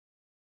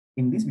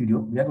In this video,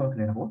 we are going to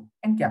learn about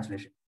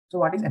encapsulation. So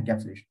what is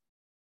encapsulation?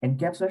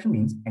 Encapsulation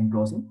means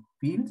enclosing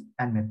fields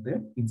and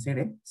method inside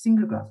a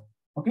single class.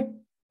 Okay.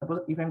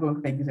 Suppose if I'm going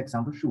to take this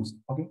example, shoes.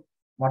 Okay.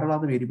 What are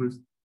the variables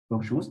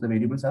for shoes? The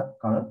variables are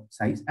color,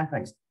 size, and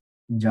price.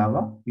 In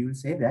Java, we will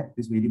say that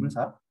these variables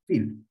are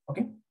field.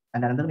 Okay.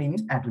 And another name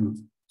is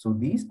attributes. So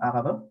these are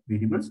our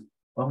variables,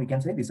 or we can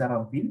say these are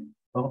our field,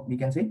 or we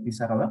can say these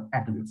are our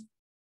attributes.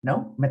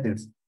 Now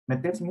methods.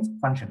 Methods means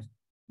functions.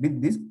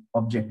 With this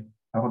object,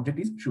 our object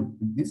is shoe.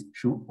 With this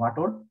shoe, what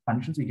all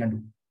functions we can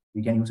do?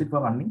 We can use it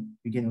for running,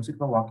 we can use it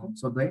for walking.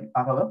 So they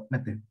are our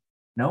method.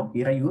 Now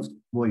here I used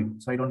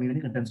void, so I don't need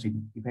any return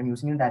statement. If I'm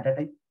using a data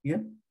type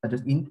here, such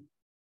as int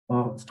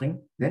or string,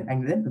 then I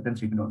need a return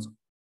statement also.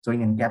 So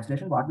in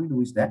encapsulation, what we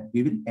do is that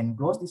we will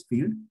enclose this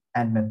field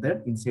and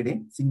method inside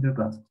a single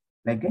class,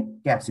 like a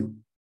capsule.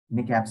 In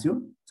a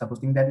capsule,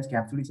 supposing that this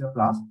capsule is a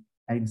class,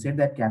 and inside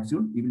that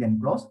capsule, we will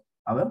enclose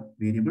our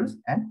variables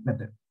and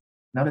method.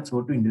 Now let's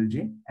go to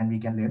IntelliJ and we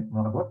can learn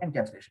more about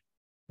encapsulation.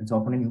 Let's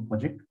open a new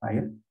project,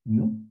 file,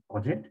 new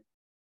project.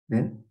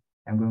 Then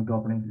I'm going to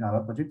open a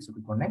Java project. So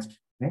click on next,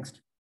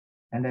 next,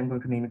 and I'm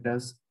going to name it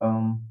as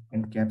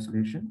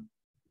encapsulation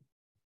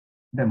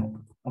demo.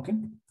 Okay.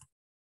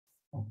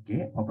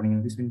 Okay, opening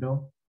in this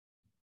window.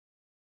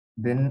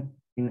 Then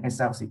in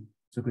SRC,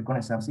 so click on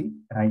SRC,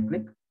 right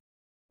click.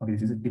 Okay,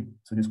 this is a tip,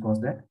 so just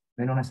close that.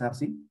 Then on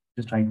SRC,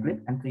 just right click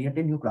and create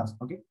a new class.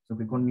 Okay, so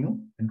click on new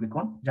and click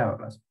on Java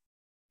class.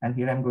 And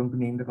here I'm going to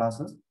name the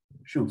classes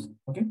shoes.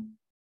 Okay.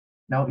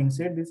 Now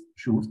inside this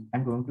shoes,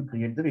 I'm going to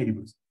create the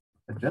variables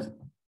such as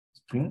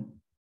string,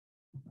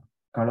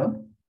 color,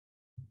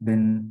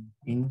 then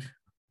int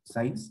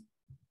size,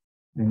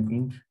 then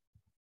int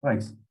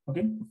price.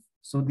 Okay.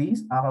 So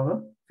these are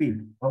our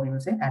field, or we will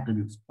say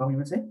attributes, or we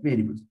will say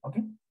variables.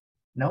 Okay.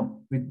 Now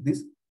with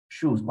this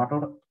shoes, what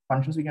are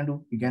functions we can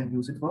do? We can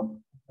use it for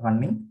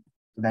running.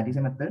 So that is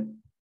a method.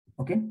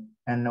 Okay.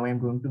 And now I'm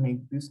going to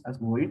make this as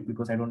void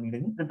because I don't need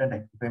any return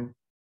type. If I'm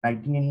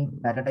writing any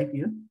data type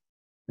here,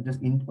 such as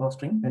int or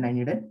string, then I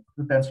need a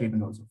return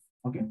statement also.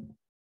 Okay.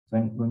 So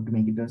I'm going to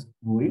make it as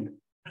void.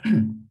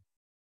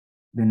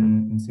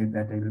 Then inside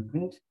that I will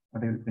print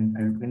what I will print.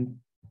 I will print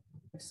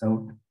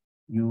out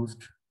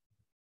used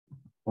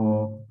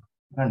for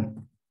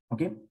running.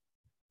 Okay.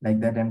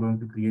 Like that, I'm going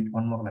to create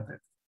one more method.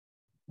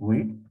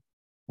 Void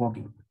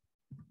walking.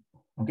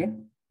 Okay.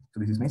 So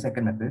this is my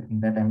second method. In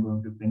that, I'm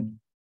going to print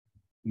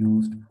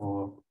used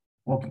for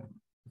walking.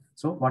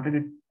 So what I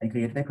did, I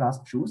created a class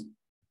shoes,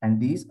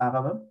 and these are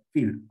our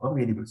field or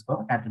variables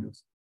or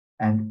attributes,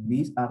 and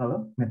these are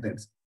our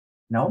methods.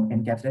 Now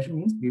encapsulation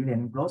means we will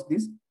enclose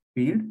this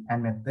field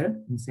and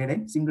method inside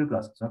a single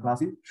class. So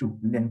class is shoe.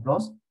 We will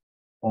enclose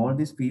all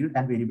this field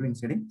and variable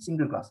inside a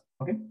single class.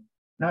 Okay.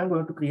 Now I'm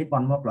going to create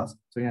one more class.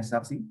 So in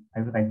SRC,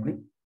 I will right click.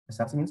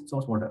 SRC means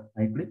source folder.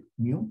 Right click,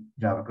 new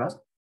Java class,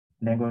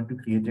 and I'm going to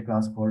create a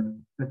class called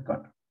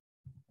Flipkart.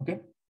 Okay.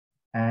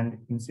 And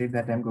inside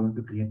that, I'm going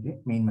to create a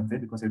main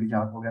method because every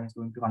Java program is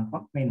going to run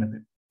from main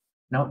method.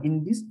 Now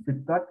in this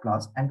Flipkart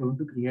class, I'm going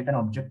to create an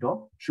object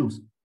of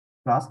shoes,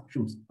 class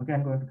shoes. Okay,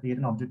 I'm going to create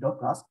an object of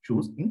class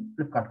shoes in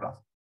Flipkart class.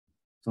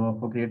 So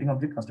for creating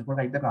object, first of all,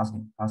 write the class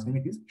name. Class name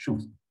it is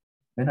shoes.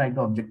 Then write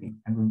the object name.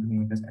 I'm going to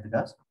name it as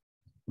Adidas,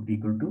 would be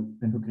equal to,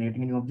 then for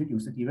creating a new object,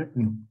 use the keyword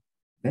new.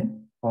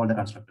 Then call the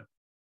constructor.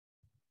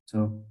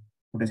 So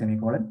put a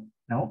semicolon.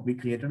 Now we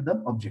created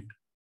the object.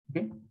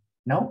 Okay.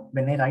 Now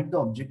when I write the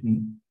object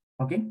name,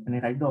 okay, when I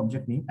write the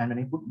object name and when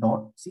I put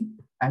dot, see,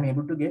 I'm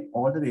able to get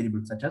all the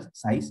variables such as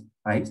size,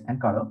 price,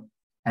 and color,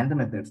 and the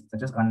methods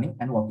such as running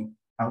and walking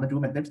are the two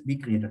methods we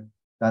created.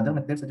 The other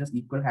methods such as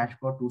equal, hash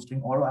code,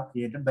 toString, all are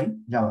created by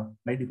Java.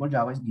 By default,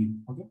 Java is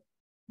given. Okay.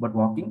 But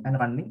walking and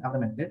running are the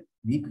method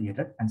we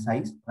created, and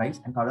size, price,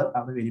 and color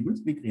are the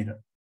variables we created.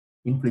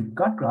 In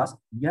Flipkart class,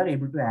 we are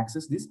able to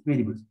access these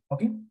variables.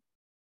 Okay.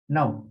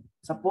 Now,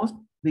 suppose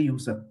the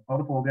user or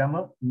the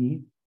programmer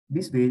need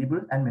this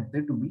variable and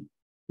method to be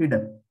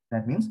hidden.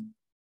 That means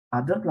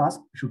other class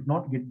should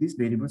not get these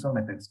variables or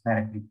methods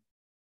directly.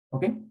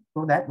 Okay.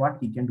 So that what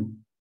he can do.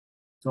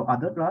 So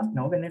other class,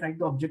 now when I write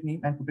the object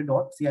name and put a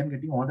dot, see, I'm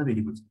getting all the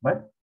variables.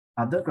 But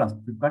other class,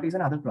 Flipkart is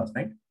another class,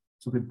 right?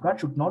 So Flipkart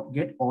should not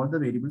get all the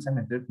variables and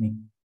method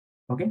name.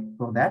 Okay.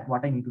 For that,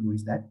 what I need to do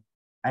is that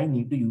I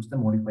need to use the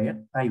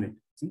modifier private.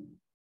 See,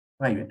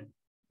 private.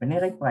 When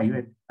I write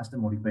private as the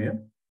modifier,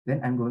 then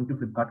I'm going to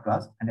Flipkart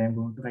class and I'm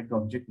going to write the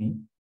object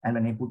name. And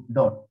when I put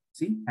dot,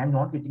 see, I'm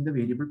not getting the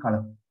variable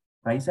color.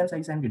 Price and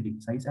size I'm getting,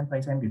 size and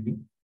price I'm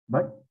getting,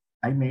 but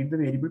I made the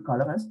variable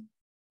color as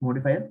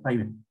modifier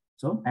private.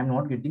 So I'm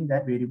not getting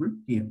that variable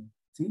here.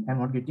 See, I'm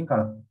not getting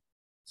color.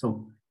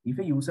 So if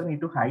a user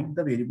need to hide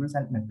the variables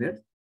and methods,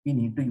 we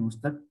need to use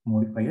the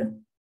modifier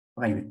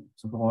private.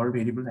 So for all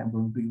variables, I'm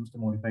going to use the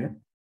modifier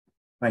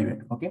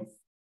private. Okay.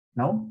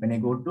 Now when I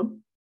go to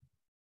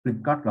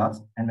Flipkart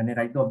class and when I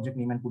write the object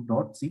name and put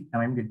dot, see,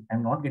 now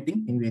I'm not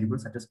getting any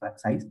variables such as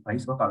size,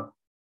 price, or color.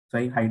 So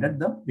I hided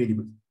the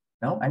variables.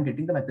 Now I'm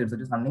getting the methods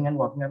such as running and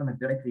walking are a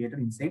method I created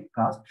inside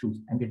class shoes.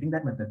 I'm getting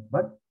that method,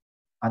 but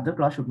other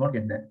class should not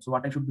get that. So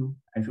what I should do,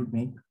 I should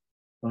make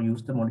So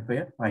use the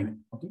modifier private.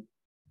 Okay.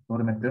 For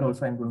the method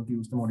also, I'm going to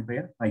use the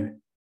modifier private.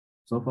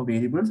 So for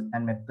variables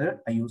and method,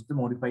 I use the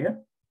modifier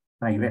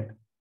private.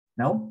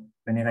 Now,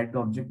 when I write the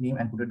object name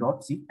and put a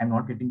dot, see, I'm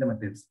not getting the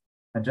methods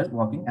such as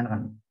walking and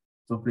running.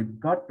 So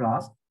Flipkart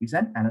class is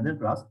another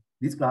class.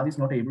 This class is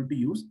not able to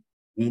use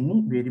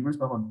any variables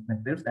or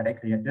methods that I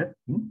created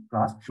in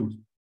class shoes.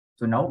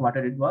 So now what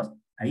I did was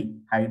I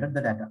hid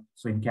the data.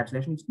 So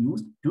encapsulation is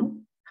used to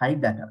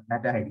hide data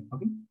hiding.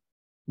 Okay.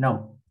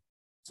 Now,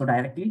 so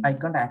directly I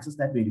can't access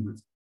that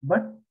variables.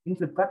 But in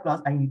Flipkart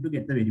class, I need to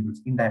get the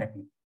variables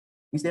indirectly.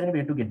 Is there any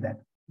way to get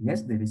that?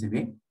 Yes, there is a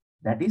way.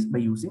 That is by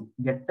using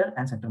getter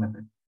and setter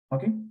method.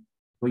 Okay.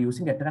 For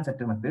using getter and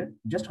setter method,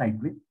 just right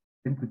click,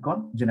 then click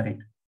on generate.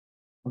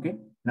 Okay.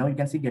 Now you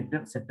can see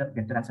getter, setter,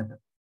 getter, and setter.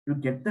 To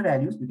get the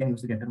values, you can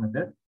use the getter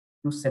method.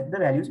 To set the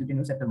values, you can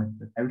use setter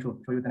method. I will show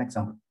you an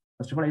example.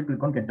 First of all, I will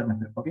click on getter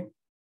method. Okay.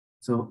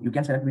 So you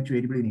can select which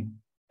variable you need.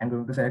 I'm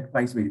going to select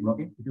price variable.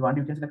 Okay. If you want,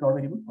 you can select all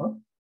variable. Or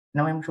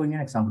now I'm showing you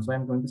an example. So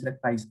I'm going to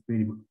select price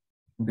variable.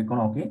 Click on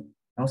OK.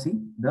 Now see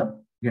the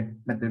get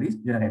method is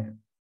generated.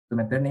 The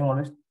method name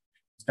always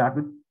start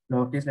with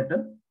lowercase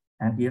letter,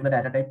 and here the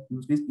data type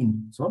used is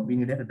int. So we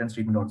need a return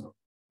statement also.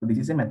 So this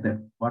is a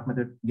method. What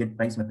method? Get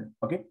price method.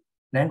 Okay.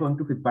 Now I'm going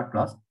to Flipkart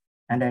class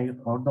and I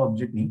wrote the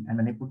object name, and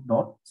when I put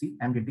dot, see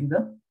I'm getting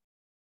the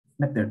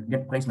method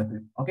get price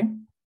method. Okay.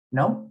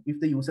 Now if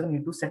the user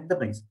need to set the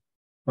price,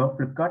 or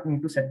Flipkart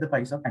need to set the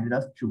price of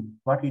Adidas shoe,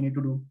 what he need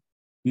to do?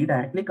 He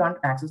directly can't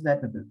access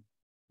that method.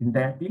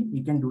 Indirectly,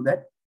 he can do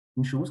that.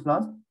 In shoes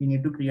class, we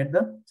need to create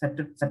the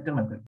setter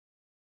method.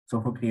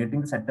 So for creating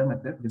the setter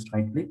method, just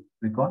right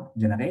click on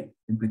generate,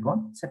 then click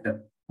on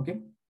setter. Okay.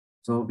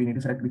 So we need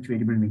to select which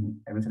variable we need.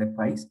 I will select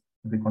price,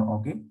 click on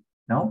OK.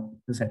 Now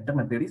the setter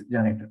method is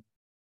generated.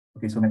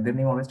 Okay. So method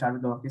name always start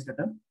with the lowercase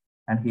letter.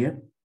 And here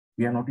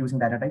we are not using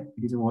data type.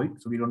 It is a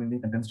void. So we don't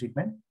need the return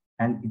statement.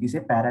 And it is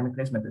a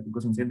parameterized method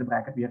because inside the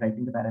bracket, we are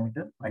writing the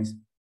parameter price.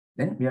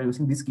 Then we are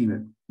using this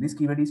keyword. This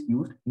keyword is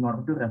used in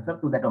order to refer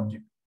to that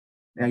object.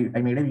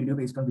 I made a video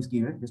based on this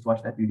keyword. Just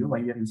watch that video why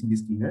we are using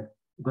this keyword,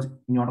 because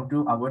in order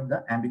to avoid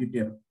the ambiguity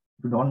error.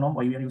 If you don't know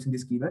why we are using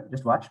this keyword,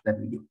 just watch that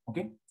video.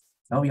 Okay.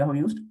 Now we have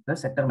used the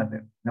setter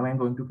method. Now I'm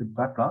going to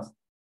Flipkart class.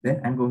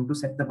 Then I'm going to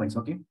set the price.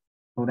 Okay.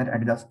 So that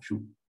Adidas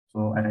shoe.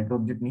 So I write the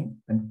object name,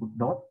 then put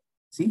dot.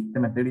 See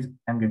the method is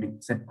I'm getting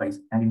set price.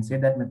 And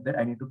inside that method,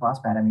 I need to pass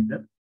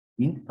parameter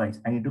int price.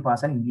 I need to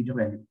pass an integer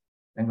value.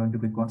 I'm going to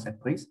click on set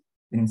price.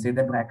 Then inside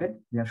that bracket,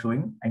 they are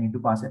showing I need to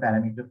pass a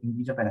parameter,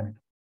 integer parameter.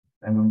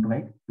 I'm going to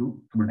write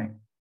 299.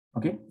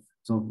 Okay.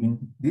 So in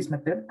this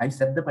method, I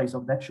set the price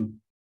of that shoe.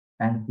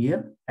 And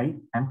here I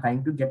am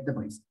trying to get the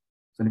price.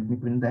 So let me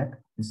print that.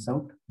 This is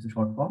out. This is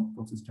short form.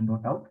 So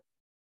system.out.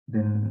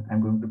 Then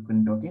I'm going to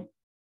print OK.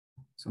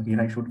 So here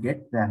I should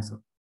get the answer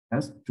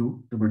as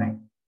 299.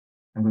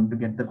 I'm going to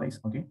get the price.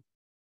 Okay.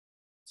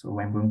 So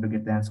I'm going to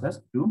get the answer as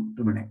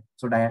 299.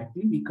 So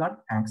directly we can't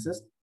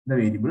access the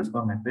variables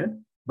or method,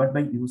 but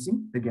by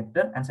using the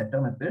getter and setter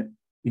method,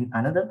 in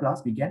another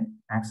class, we can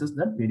access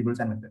the variables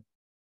and method.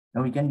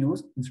 Now we can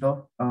use, instead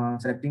of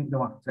selecting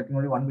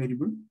only one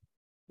variable,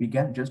 we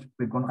can just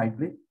click on right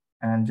click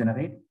and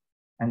generate,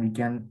 and we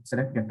can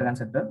select getter and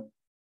setter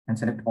and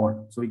select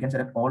all. So we can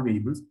select all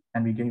variables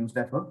and we can use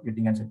that for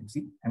getting and setting.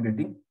 See, I'm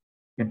getting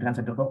getter and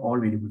setter for all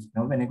variables.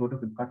 Now when I go to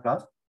Flipkart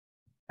class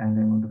and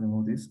I'm going to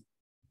remove this,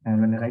 and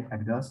when I write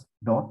Adidas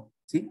dot,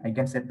 see, I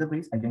can set the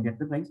price, I can get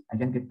the price, I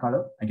can get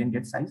color, I can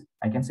get size,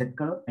 I can set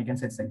color, I can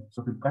set size.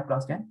 So Flipkart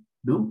class can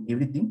do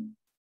everything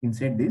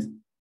inside this,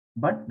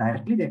 but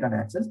directly they can't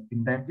access.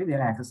 Indirectly, they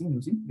are accessing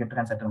using getter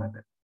and setter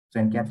method. So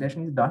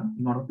encapsulation is done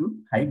in order to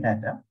hide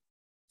data.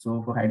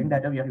 So for hiding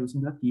data, we are using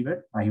the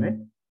keyword private.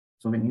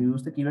 So when you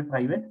use the keyword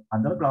private,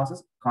 other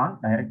classes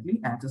can't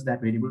directly access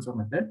that variables or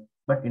method,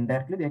 but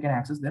indirectly they can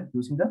access them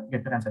using the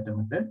getter and setter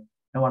method.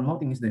 Now one more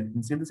thing is there.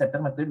 Inside the setter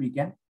method, we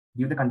can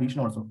give the condition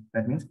also.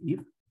 That means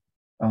if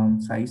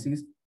size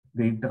is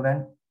greater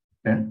than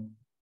 10,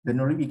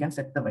 then only we can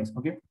set the price.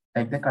 Okay.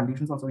 Like the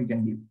conditions also we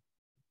can give.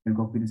 We'll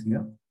copy this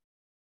here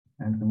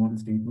and remove the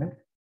statement.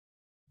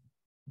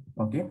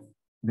 Okay.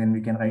 Then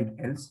we can write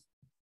else.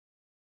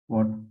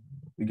 What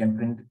we can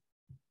print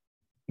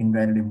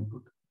invalid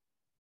input.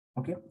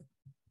 Okay.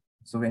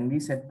 So when we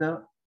set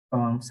the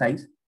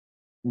size,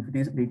 if it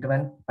is greater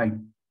than 5,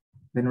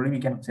 then only we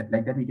can set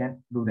like that. We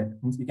can do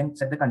that. Means we can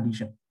set the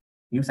condition.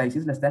 If size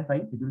is less than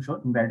 5, it will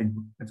show invalid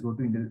input. Let's go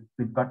to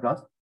Flipkart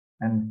class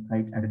and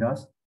write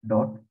Adidas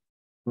dot.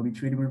 So which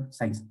variable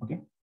size?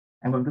 Okay.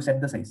 I'm going to set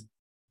the size.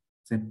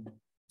 Set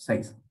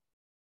size.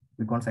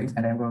 Click on size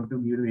and I'm going to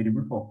give the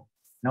variable 4.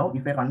 Now,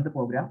 if I run the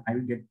program, I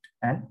will get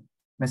an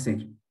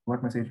message.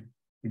 What message?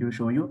 It will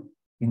show you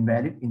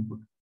invalid input.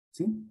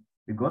 See,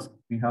 because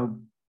we have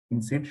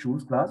inside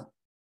shoes class,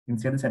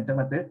 inside the setter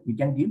method, we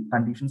can give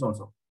conditions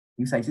also.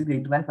 If size is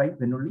greater than 5,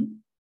 then only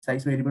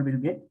size variable will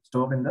get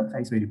stored in the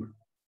size variable.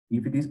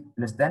 If it is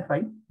less than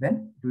 5,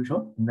 then it will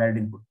show invalid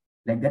input.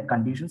 Like that,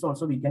 conditions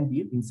also we can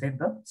give inside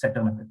the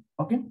setter method.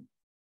 Okay.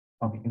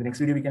 Okay. In the next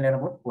video, we can learn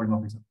about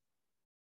polymorphism.